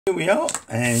Here we are,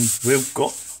 and we've got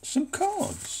some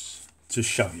cards to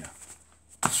show you.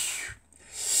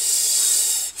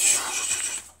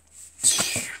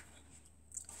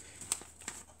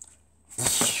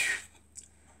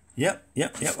 Yep.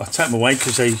 I'll take them away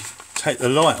because they take the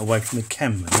light away from the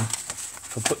camera.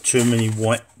 If I put too many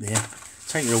white there,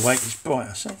 take it away, it's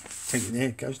brighter. See? Take it there,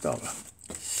 it goes darker.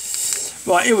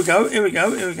 Right, here we go.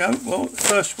 Well, the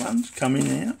first one's coming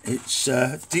now. It's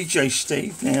DJ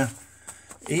Steve. Now,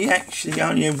 he actually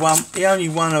only won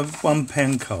a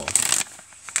 £1 card.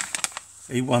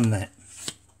 He won that.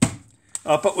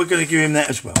 But we're going to give him that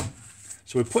as well.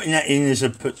 So we're putting that in as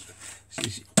a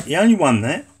he only won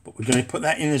that, but we're going to put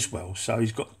that in as well. So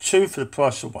he's got 2 for the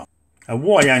price of 1. And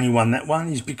why he only won that one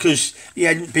is because he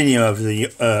hadn't been here over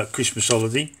the Christmas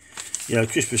holiday. You know,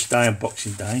 Christmas Day and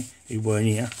Boxing Day, he weren't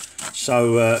here.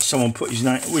 So someone put his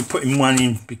name, we put him 1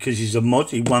 in because he's a mod,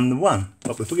 he won the 1.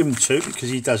 But we put him 2 because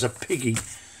he does a piggy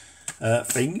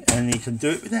thing and he can do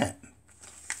it with that.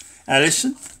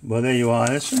 Alison, well there you are,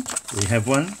 Alison. We have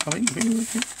 1, I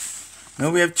think.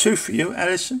 No, we have 2 for you,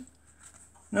 Alison.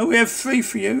 No, we have 3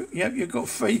 for you. Yep, you've got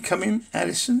 3 coming,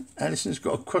 Alison. Alison's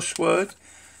got a crossword,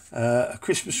 a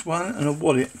Christmas one and a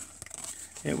wallet.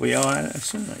 Here we are,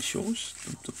 Alison, that's yours.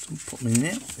 Put them in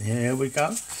there. There we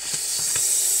go.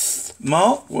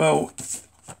 Mark, well,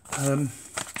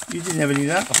 you didn't have any of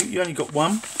that. I think you only got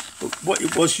 1. But what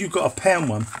it was, you got a £1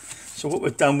 one. So what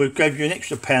we've done, we've gave you an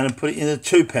extra £1 and put it in a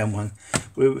 £2 one.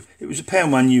 It was a £1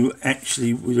 one you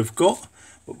actually would have got.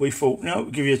 But we thought, no,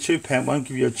 we'll give you a £2 one,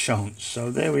 give you a chance.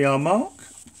 So there we are, Mark.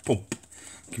 Boom.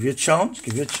 Give you a chance, I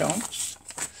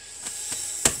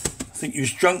think you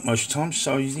was drunk most of the time,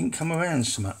 so you didn't come around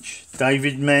so much.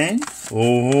 David Mann,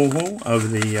 over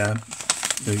the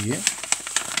New Year.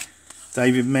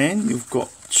 David Mann, you've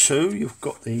got 2. You've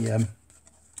got the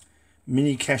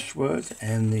mini cash word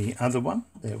and the other one.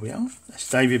 There we are. That's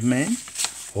David Mann.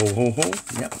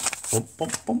 Yep.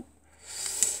 Boom.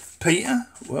 Peter,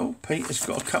 well, Peter's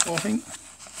got a couple, I think.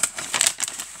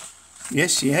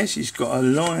 Yes, he has. He's got a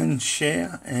lion's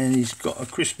share and he's got a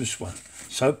Christmas one.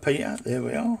 So, Peter, there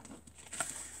we are.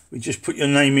 We just put your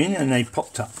name in and they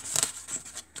popped up.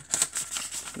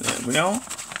 There we are,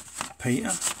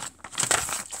 Peter.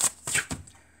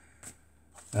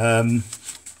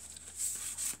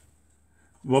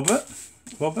 Robert,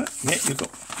 yeah, you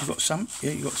got some.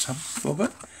 Yeah, you got some.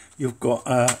 Robert, you've got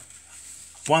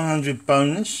 100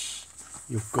 bonus.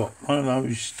 You've got one of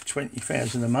those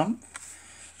 20,000 a month,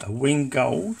 a win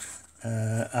gold,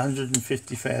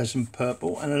 150,000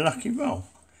 purple, and a lucky roll.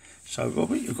 So,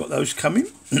 Robert, you've got those coming.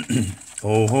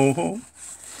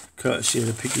 Courtesy of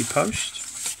the piggy post.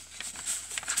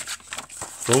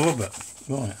 For Robert.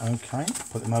 Right, okay.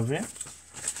 Put them over here.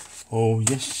 Oh,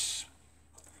 yes.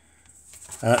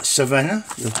 Savannah,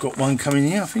 you've got 1 coming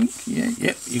here, I think. Yeah,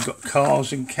 yep. You've got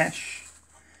cars and cash.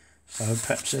 So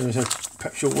perhaps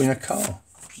you'll win a car.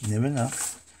 You never know.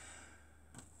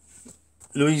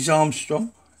 Louise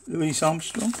Armstrong.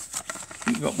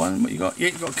 You've got 1. What you got? Yeah,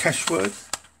 you've got a cash word.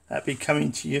 That'll be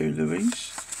coming to you,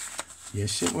 Louise.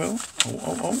 Yes, it will.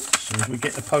 As soon as we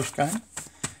get the post going.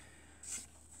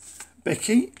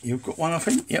 Becky, you've got 1, I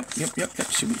think. Yep. See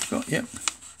what you've got. Yep.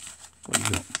 What you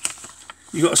got?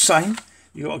 You got a same.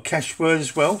 You got a cash word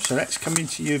as well. So that's coming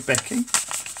to you, Becky.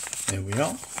 There we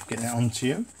are. Get that on to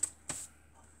you.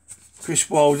 Chris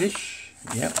Wildish.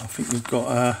 Yep. I think we've got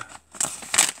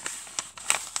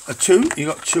a 2. You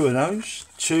got 2 of those.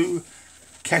 2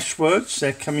 cash words.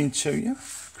 They're coming to you.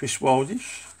 Chris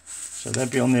Wildish, so they'll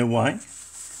be on their way.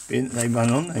 Being that they run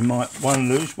on, they might 1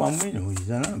 lose, 1 win, or you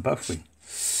don't know, both win.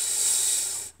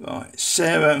 Right,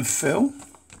 Sarah and Phil.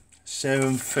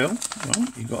 Well,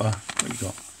 you got a what you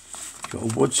got? You got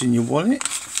a woods in your wallet.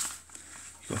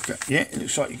 You got yeah, it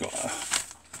looks like you got a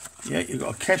you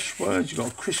got a cash word, you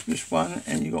got a Christmas one,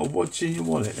 and you got a woods in your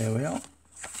wallet. There we are.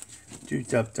 Do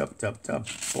dub.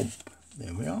 Boom.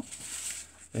 There we are.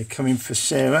 They're coming for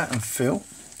Sarah and Phil.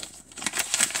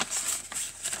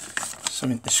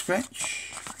 Something to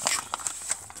scratch.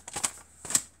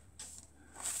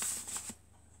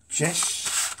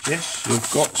 Jess,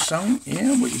 you've got some.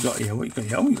 Yeah, what you got here? Oh,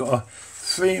 you got a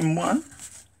 3 in 1.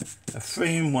 A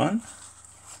 3 in 1.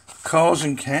 Cars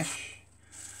and cash.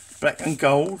 Black and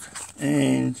gold.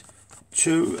 And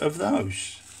 2 of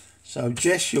those. So,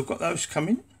 Jess, you've got those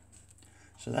coming.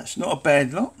 So, that's not a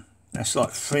bad lot. That's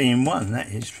like 3 in 1. That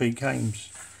is 3 games.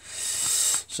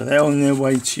 So they're on their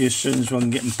way to you as soon as I can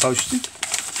get them posted.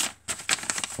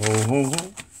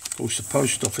 Of course, the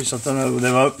post office, I don't know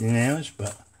their opening hours,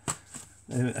 but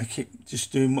they keep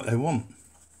just doing what they want.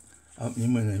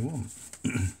 Opening when they want.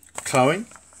 Chloe,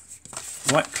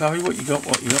 Right, Chloe, what you got?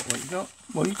 What you got? What you got?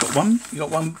 Well, you got one. You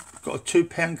got one. Got a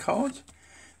 £2 card.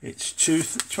 It's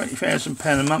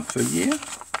 £20,000 a month for a year,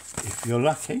 if you're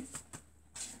lucky.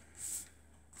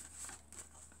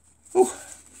 Oh,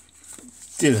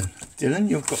 Dylan,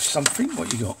 you've got something.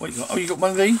 What you got? What you got? Oh, you got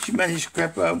one of these. You managed to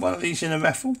grab one of these in a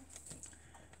raffle.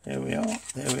 There we are.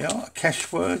 There we are. A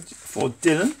cash word for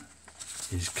Dylan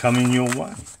is coming your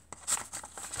way.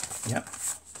 Yep.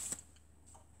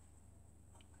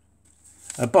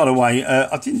 By the way,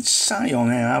 I didn't say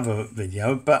on our other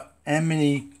video, but how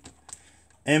many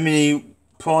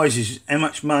prizes, how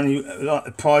much money, like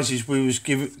the prizes we was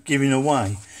giving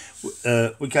away,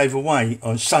 we gave away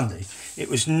on Sunday. It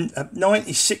was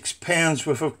 £96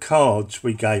 worth of cards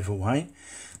we gave away,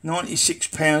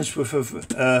 £96 worth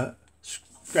of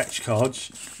scratch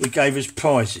cards we gave as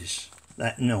prizes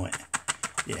that night.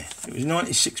 Yeah, it was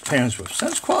 £96 worth, so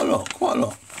that's quite a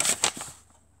lot,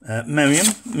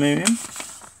 Miriam,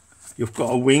 you've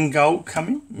got a win goal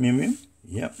coming, Miriam.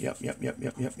 Yep.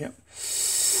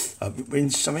 Win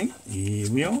something.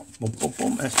 Here we are.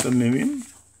 Boom. That's for Miriam.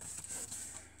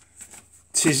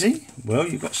 Tizzy, well,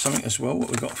 you've got something as well.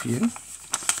 What we got for you?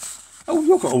 Oh,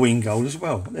 you've got a win goal as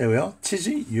well. There we are.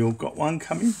 Tizzy, you've got one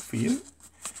coming for you.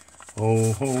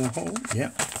 Oh,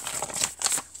 yep.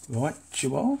 Right,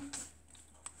 Chihuahua.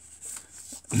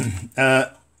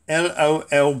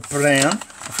 LOL Brown,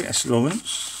 I think that's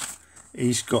Lawrence.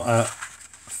 He's got a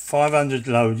 500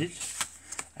 loaded,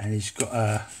 and he's got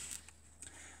a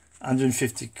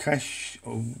 150 cash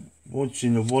woods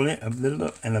in the wallet, a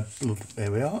little and a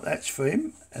there we are. That's for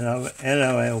him.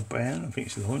 LOL Brown. I think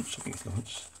it's Lawrence.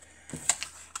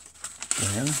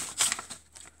 Brown.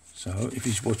 So if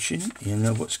he's watching, you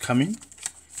know what's coming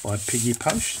by Piggy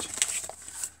Post.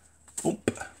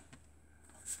 Oop.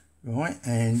 Right,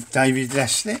 and David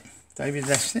Laslett,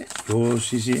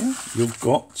 yours is here. You've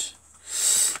got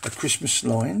a Christmas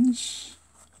Lines,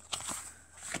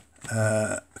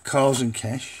 Cars and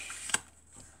Cash,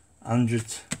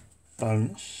 100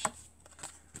 bonus,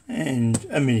 and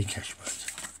a mini cash word.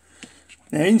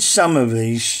 Now, in some of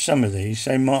these,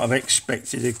 they might have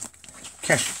expected a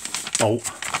cash bolt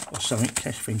or something,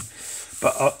 cash thing.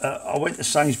 But I went to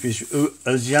Sainsbury's,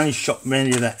 as the only shop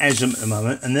really that has them at the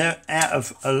moment, and they're out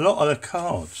of a lot of the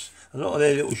cards. A lot of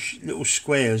their little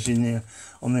squares in there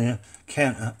on their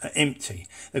counter are empty.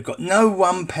 They've got no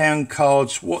 £1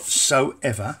 cards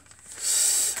whatsoever.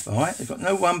 Right, they've got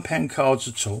no £1 cards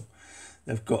at all.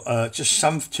 They've got just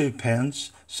some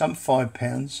 £2, some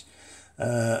 £5.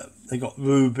 They got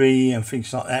Ruby and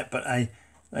things like that, but they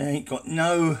ain't got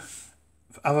no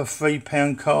other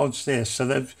 £3 cards there. So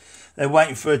they're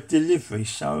waiting for a delivery.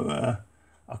 So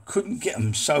I couldn't get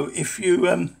them. So if you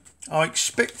are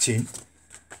expecting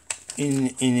in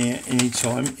here any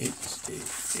time,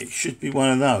 it should be one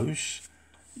of those.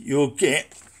 You'll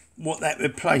get what that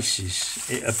replaces.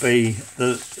 It'll be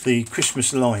the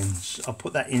Christmas Lines. I'll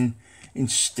put that in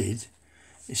instead.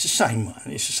 It's the same one.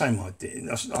 It's the same idea.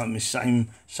 That's like the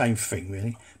same thing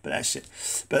really. But that's it.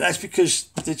 But that's because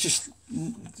they're just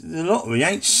the lottery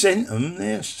ain't sent them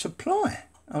their supply.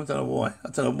 I don't know why.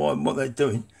 What they're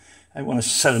doing. They want to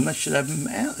sell them. They should have them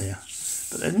out there.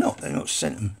 But they're not. They're not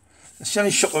sent them. It's the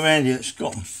only shop around here that's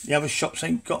got them. The other shops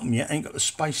ain't got them yet. Ain't got the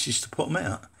spaces to put them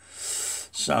out.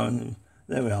 So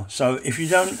there we are. So if you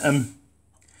don't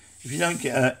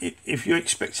get if you're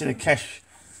expecting a cash,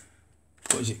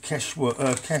 what is it? Cash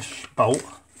bolt,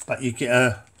 but you get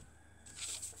a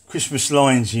Christmas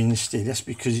Lines instead. That's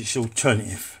because it's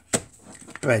alternative.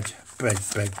 Bread.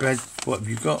 What have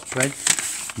you got? Bread.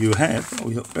 You have. Oh,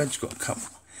 you got bread's got a couple.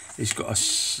 It's got a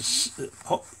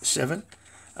hot 7,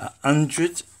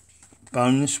 100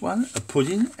 bonus one, a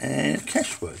pudding, and a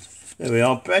cash word. There we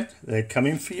are, bread. They're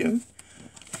coming for you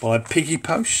by Piggy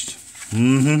Post.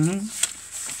 As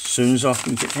soon as I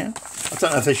can get out. I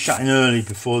don't know if they're shutting early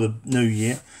before the new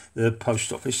year, the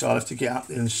post office. I'll have to get up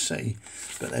there and see,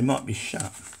 but they might be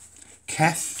shut.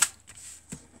 Kath.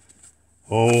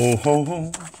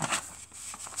 Oh.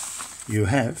 You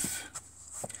have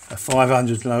a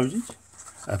 500 loaded,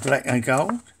 a black and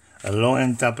gold, a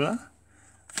lion doubler,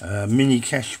 a mini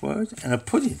cash word, and a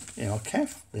pudding. Now,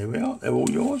 Kath, there we are. They're all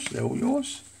yours.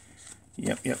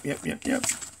 Yep.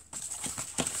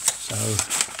 So,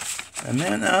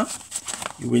 amount up.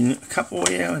 You win a couple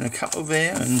here and a couple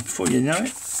there, and before you know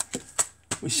it,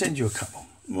 we send you a couple.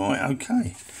 Right,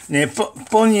 okay. Now,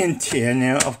 Bonnie and Tia,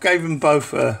 now, I've gave them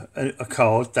both a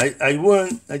card. They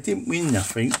didn't win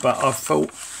nothing, but I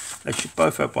thought they should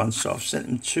both have one, so I've sent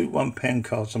them two £1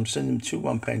 cards. I'm sending them two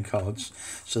 £1 cards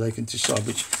so they can decide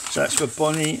which. So that's for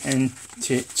Bonnie and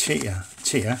Tia.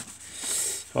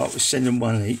 Right, we'll send them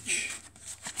one each.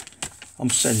 I'm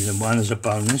sending them one as a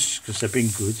bonus because they've been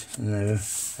good and they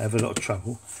have a lot of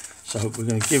trouble. So we're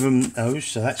going to give them those.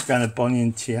 So that's going to Bonnie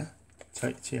and Tia.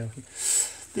 Take Tia.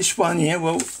 This one here,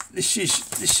 well, this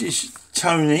is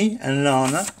Tony and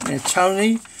Lana. Now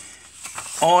Tony,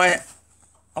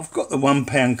 I've got the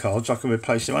 £1 cards. I can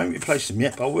replace them. I haven't replaced them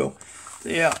yet, but I will.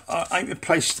 Yeah, I ain't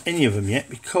replaced any of them yet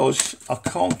because I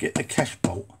can't get the cash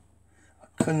bolt.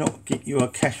 I cannot get you a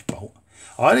cash bolt.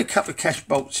 I had a couple of cash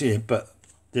bolts here, but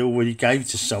they already gave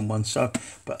to someone. So,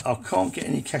 but I can't get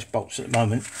any cash bolts at the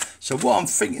moment. So what I'm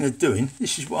thinking of doing,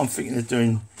 this is what I'm thinking of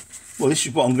doing. Well, this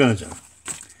is what I'm going to do.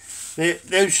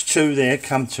 Those two there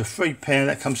come to £3.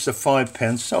 That comes to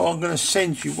 £5. So I'm going to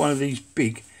send you one of these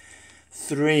big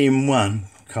 3-in-1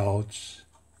 cards,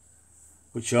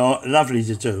 which are lovely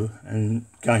to do and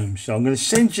games. So I'm going to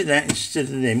send you that instead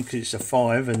of them because it's a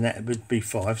 5 and that would be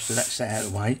 5. So that's that out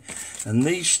of the way. And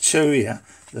these two here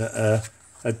that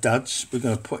are duds, we're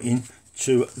going to put in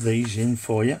 2 of these in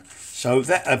for you. So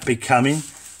that'll be coming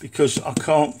because I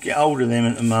can't get hold of them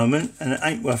at the moment, and it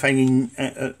ain't worth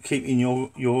keeping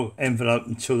your envelope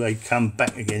until they come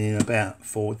back again in about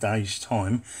 4 days'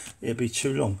 time. It'll be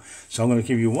too long. So I'm going to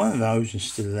give you one of those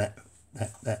instead of that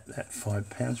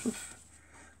 £5 worth.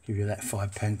 Give you that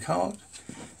 £5 card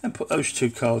and put those 2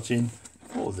 cards in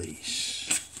for these,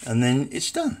 and then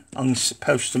it's done. I'm going to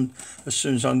post them as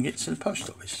soon as I can get to the post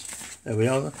office. There we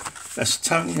are. That's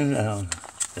Tony and Lana.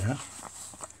 Yeah.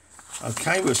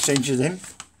 Okay, we'll send you them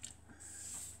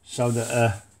so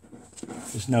that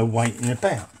there's no waiting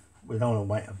about. We don't want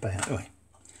to wait about anyway.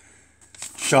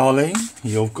 Charlene,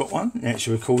 you've got one. That's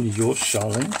recorded yours,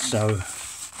 Charlene. So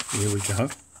here we go.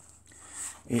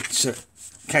 It's a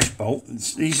cash bolt.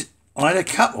 These I had a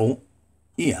couple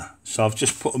here, so I've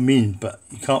just put them in, but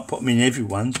you can't put them in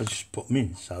everyone, so I just put them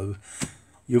in. So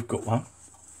you've got one,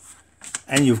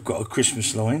 and you've got a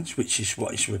Christmas lines, which is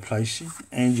what it's replacing,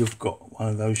 and you've got one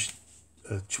of those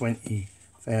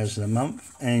 20,000 a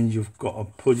month, and you've got a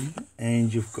pudding,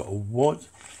 and you've got a wad,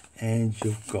 and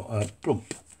you've got a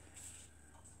plump.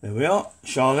 There we are,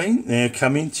 Charlene. They're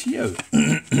coming to you.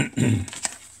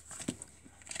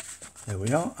 There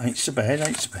we are. Ain't so bad.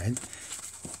 Ain't so bad.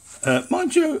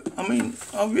 Mind you, I mean,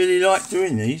 I really like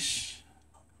doing these.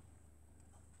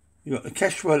 You've got the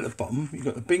cash word at the bottom, you've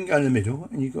got the bingo in the middle,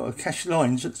 and you've got a cash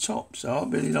lines at the top. So I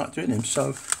really like doing them.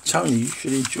 So Tony, you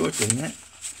should enjoy doing that,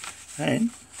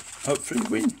 and hopefully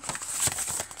win.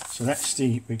 So that's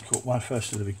the one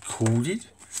first of the recorded.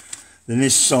 Then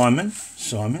there's Simon.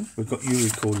 Simon, we've got you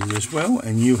recorded as well,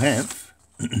 and you have.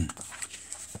 You've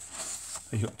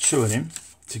got 2 of them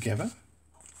together,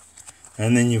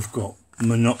 and then you've got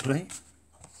Monopoly,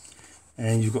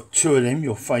 and you've got 2 of them,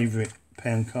 your favourite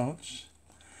pound cards,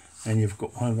 and you've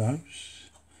got one of those,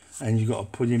 and you've got a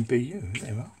pudding BU.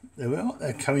 There we are.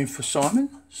 They're coming for Simon.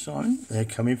 Simon, they're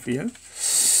coming for you.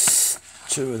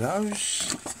 2 of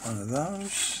those, 1 of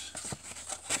those.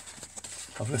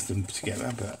 I've left them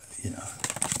together, but you know.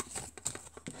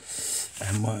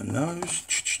 And 1 of those,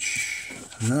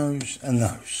 and those, and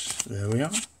those. There we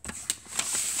are.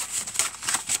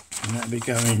 And that'll be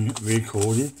going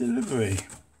recorded delivery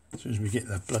as soon as we get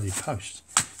the bloody post.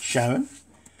 Sharon,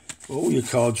 well, all your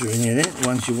cards are in here then, the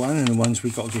ones you won and the ones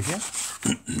we've got to give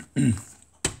you.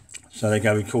 So they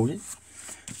go recorded.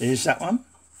 There's that one.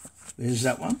 There's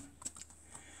that one.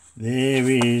 There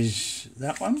is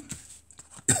that one.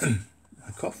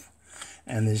 A cough.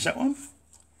 And there's that one.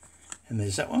 And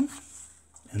there's that one.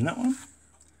 And that one.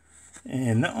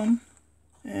 And that one.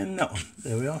 And that one.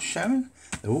 There we are, Sharon.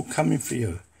 They're all coming for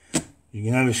you. You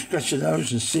can have a scratch of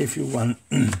those and see if you won.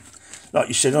 Like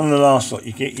you said on the last lot,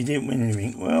 you didn't win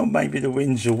anything. Well, maybe the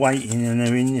wins are waiting and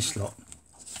they're in this lot.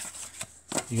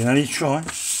 You can only try.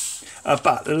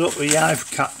 But look, we have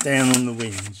cut down on the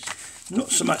wins.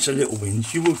 Not so much the little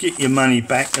wins. You will get your money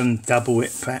back and double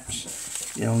it,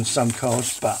 perhaps, you know, on some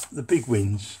cards. But the big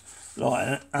wins, like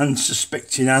an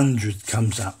unsuspecting 100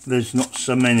 comes up. There's not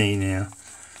so many now,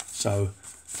 so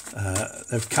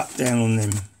they've cut down on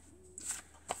them.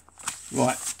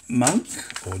 Right, Monk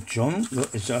or John,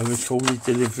 look, it's a recorded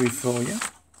delivery for you.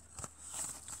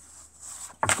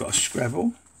 You've got a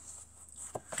Scrabble,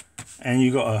 and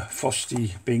you've got a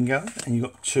Frosty Bingo, and you've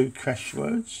got 2 crash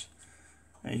words,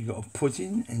 and you've got a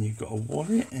pudding, and you've got a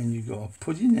wallet, and you've got a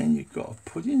pudding, and you've got a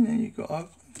pudding, and you've got a,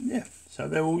 yeah, so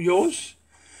they're all yours.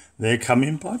 They're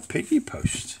coming by Piggy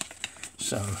Post.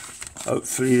 So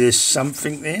hopefully there's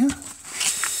something there.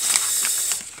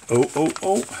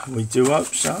 Oh, we do hope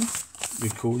so.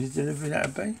 Recorded delivery,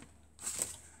 that'll be.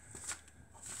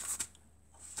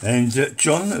 And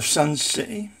John of Sun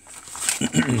City,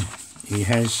 he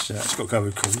has, it's got to go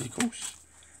recorded, of course,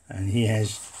 and he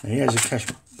has a cash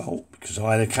bolt because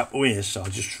I had a couple here, so I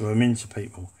just threw them into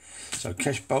people. So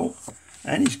cash bolt,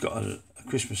 and he's got a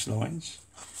Christmas lines,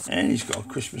 and he's got a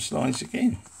Christmas lines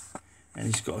again, and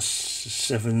he's got a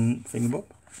 7 thingamabob,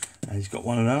 and he's got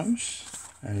one of those,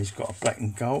 and he's got a black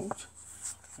and gold,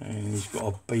 and he's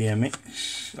got a BMW,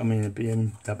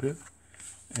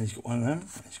 and he's got one of them,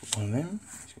 and he's got one of them,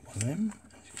 he's got one of them,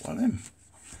 and he's got one of them.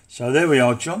 So there we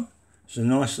are, John. There's a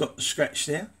nice lot to scratch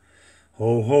there.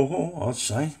 Ho ho ho, I'd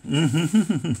say.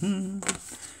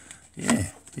 Yeah.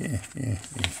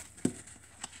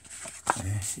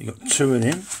 You got 2 of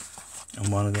them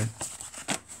and 1 of them.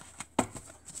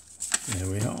 There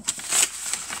we are.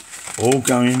 All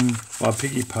going by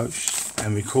piggy post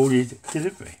and recorded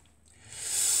delivery.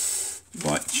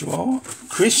 Right, you are.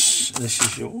 Chris, this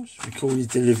is yours. Recorded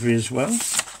delivery as well.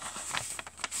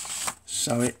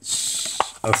 So it's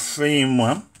a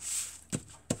 3-in-1.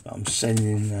 I'm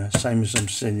sending, same as I'm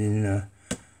sending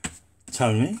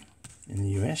Tony in the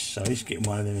US, so he's getting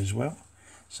one of them as well.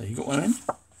 So you got one of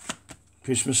them.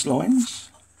 Christmas lines,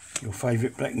 your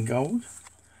favourite black and gold,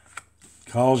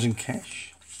 cards and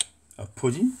cash, a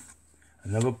pudding,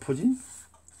 another pudding,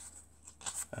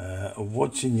 a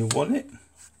what's in your wallet,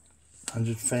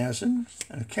 100,000,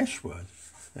 and a cash word.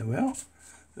 There we are.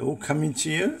 They're all coming to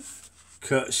you,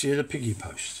 courtesy of the piggy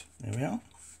post. There we are.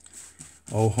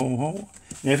 Oh ho ho.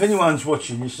 Now if anyone's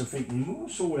watching this and thinking,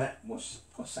 what's all that? What's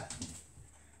happening?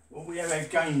 Well, we have our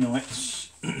game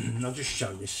nights. I'll just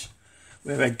show this.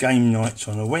 We have our game nights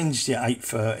on a Wednesday at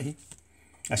 8:30.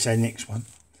 That's our next one.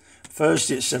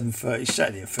 Thursday at 7:30,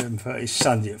 Saturday at 7:30,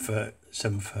 Sunday at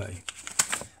 7:30.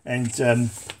 And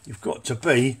you've got to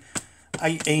be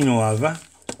 18 or over.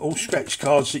 All scratch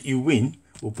cards that you win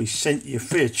will be sent to you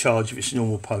free of charge if it's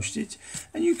normal postage.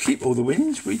 And you keep all the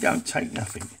winnings. We don't take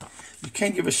nothing. You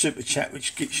can give a super chat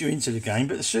which gets you into the game,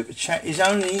 but the super chat is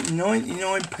only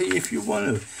 99p if you want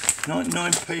to.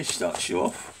 99p starts you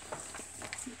off.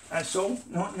 That's all.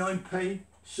 99p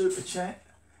super chat.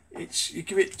 You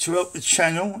give it to help the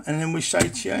channel, and then we say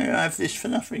to you, I have this for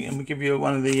nothing, and we give you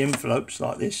one of the envelopes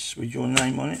like this with your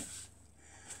name on it.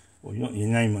 Well, not your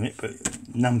name on it, but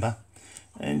number,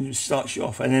 and it starts you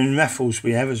off. And then raffles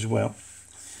we have as well.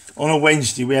 On a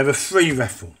Wednesday we have a free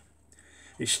raffle.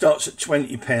 It starts at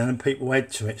 £20 and people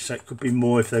add to it, so it could be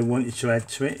more if they wanted to add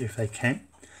to it, if they can.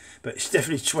 But it's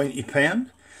definitely £20.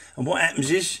 And what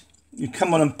happens is, you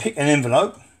come on and pick an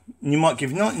envelope, and you might give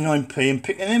 99p and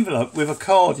pick an envelope with a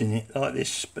card in it, like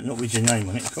this, but not with your name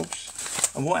on it, of course.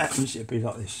 And what happens, it'll be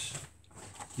like this.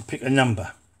 You pick a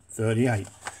number, 38,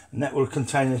 and that will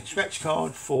contain a scratch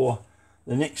card for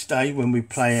the next day when we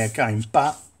play our game.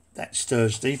 But that's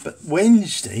Thursday, but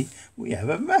Wednesday we have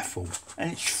a raffle,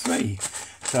 and it's free.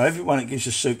 So everyone that gives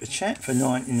a super chat for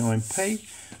 99p,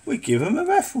 we give them a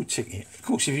raffle ticket. Of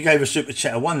course, if you gave a super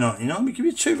chat of $1.99, we give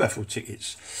you 2 raffle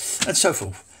tickets, and so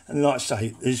forth. And like I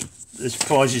say, there's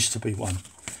prizes to be won.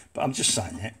 But I'm just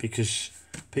saying that because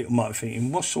people might be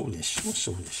thinking, what's all this? What's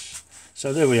all this?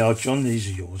 So there we are, John. These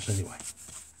are yours anyway.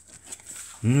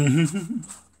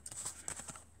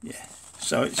 Yeah.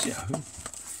 So it's, you know,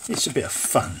 it's a bit of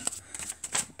fun.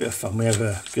 We have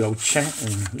a good old chat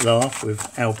and laugh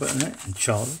with Albert and it, and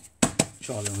Charlie.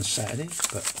 Charlie on a Saturday,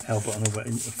 but Albert on a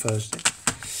Thursday.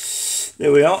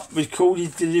 There we are.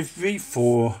 Recorded delivery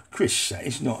for Chris. That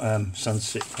is not Sun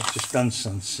City. I've just done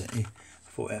Sun City.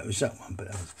 I thought that was that one, but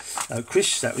that was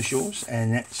Chris. That was yours,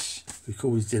 and that's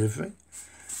recorded delivery.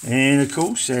 And of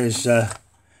course, there's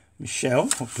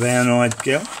Michelle, a brown-eyed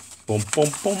girl. Boom,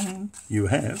 boom, boom. You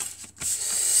have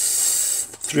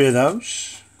 3 of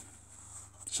those.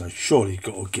 So surely you've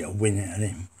got to get a win out of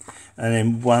them. And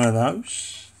then 1 of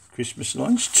those Christmas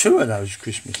lines, 2 of those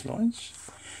Christmas lines,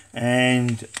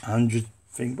 and 100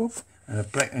 thingamabob, and a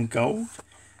black and gold,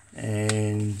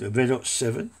 and a red hot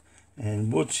 7,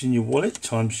 and what's in your wallet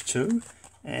times 2,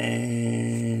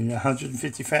 and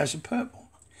 150,000 purple.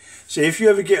 So if you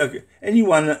ever get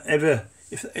anyone that ever,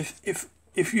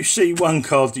 if you see one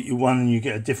card that you won and you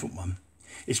get a different one,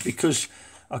 it's because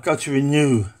I go to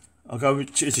renew. I go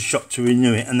to the shop to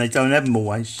renew it, and they don't have them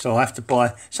always, so I have to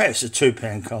buy, say it's a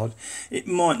 £2 card. It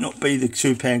might not be the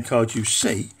 £2 card you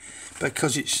see,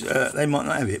 because it's they might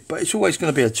not have it, but it's always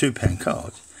going to be a £2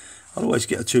 card. I'll always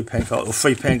get a £2 card, or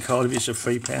 £3 card if it's a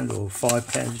 £3 or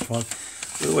 £5 each one.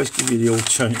 We always give you the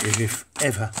alternative if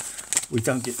ever we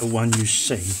don't get the one you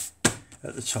see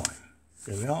at the time.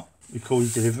 There we are,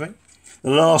 recorded delivery.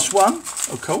 The last one,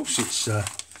 of course, it's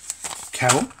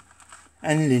Carol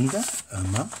and Linda, her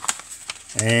mum.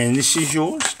 And this is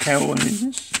yours, Carol and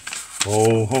Linda's.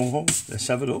 Oh, ho, ho. Let's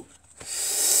have a look.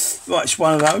 Right, it's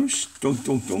one of those. Dong,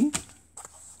 dong, dong.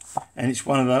 And it's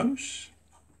one of those.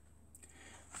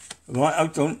 Right,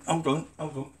 hold on.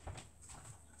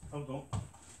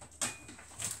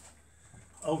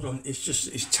 Hold on,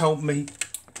 it's told me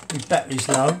my battery's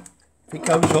low. If it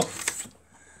goes off,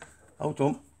 hold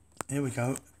on, here we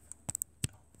go.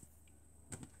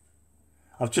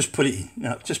 I've just put it in,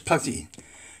 no, I've just plugged it in.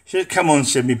 Should come on and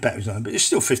said my battery's low, but it's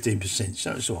still 15%,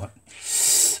 so it's alright.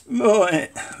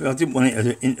 Right, well, I didn't want it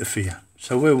to interfere.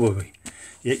 So where were we?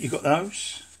 Yeah, you got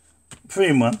those, 3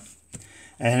 in 1,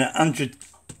 and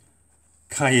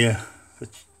 100k for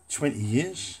 20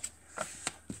 years,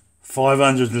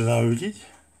 500 loaded,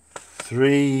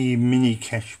 3 mini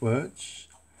cash words,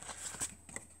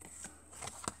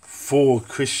 4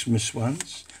 Christmas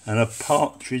ones, and a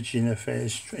partridge in a fair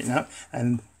street, no,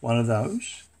 and one of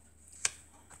those,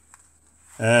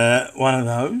 2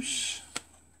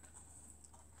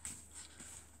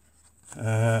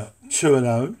 of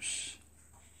those,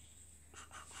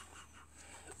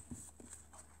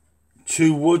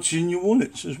 2 woods in your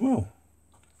wallets as well.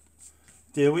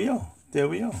 There we are.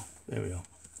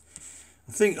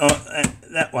 I think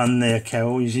that one there,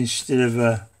 Carol, is instead of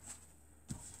a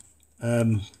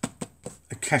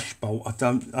cash bolt. I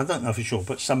don't know for sure,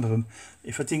 but some of them,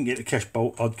 if I didn't get the cash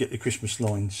bolt, I'd get the Christmas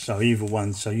lines. So either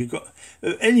one. So you got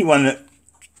anyone that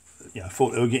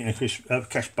thought they were getting a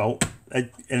cash bolt,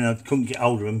 and I couldn't get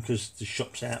hold of them because the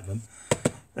shop's out of them.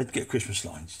 They'd get Christmas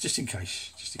lines just in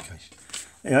case.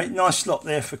 Anyway, nice lot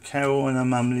there for Carol and her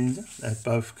mum Linda. They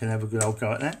both can have a good old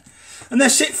go at that. And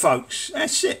that's it, folks.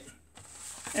 That's it.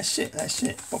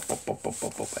 Bop.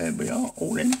 There we are.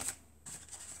 All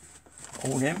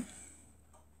them.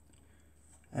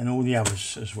 And all the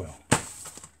others as well.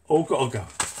 All got to go.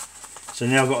 So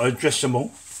now I've got to address them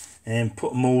all and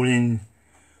put them all in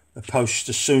the post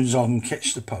as soon as I can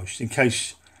catch the post. In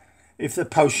case, if the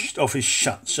post office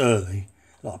shuts early,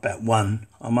 like about 1,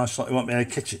 I most likely won't be able to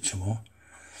catch it tomorrow.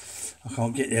 I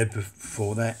can't get there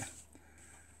before that.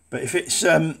 But if it's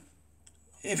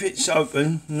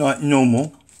open like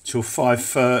normal till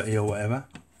 5:30 or whatever,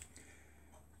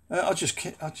 I'll just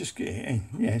get it in.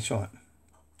 Yeah, it's all right.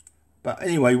 But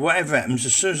anyway, whatever happens,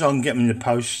 as soon as I can get them in the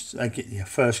post, they get there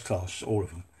first class, all of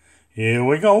them. Here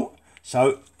we go.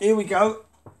 So here we go.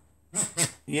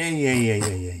 Yeah.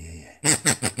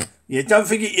 Yeah, don't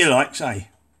forget your likes, eh?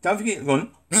 Don't forget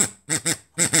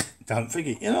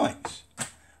your likes.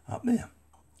 Up there.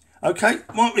 Okay,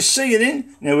 right, we'll see you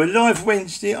then. Now we're live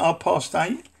Wednesday at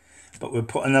 8:30, but we'll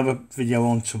put another video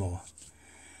on tomorrow.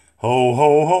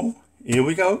 Ho. Here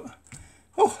we go.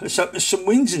 Oh, let's hope there's some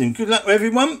wins in them. Good luck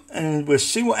everyone, and we'll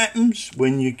see what happens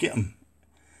when you get them.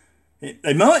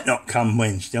 They might not come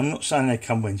Wednesday. I'm not saying they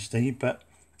come Wednesday, but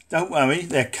don't worry,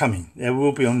 they're coming. They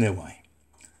will be on their way.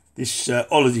 This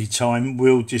holiday time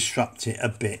will disrupt it a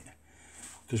bit.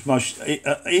 Because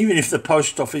even if the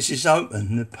post office is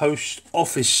open, the post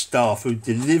office staff who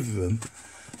deliver them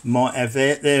might have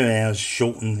their hours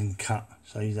shortened and cut.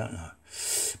 So you don't know.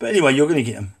 But anyway, you're going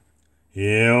to get them.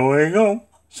 Here we go.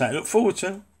 Something to look forward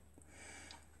to.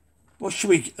 What should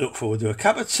we look forward to? A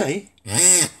cup of tea?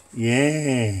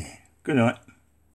 Yeah. Good night.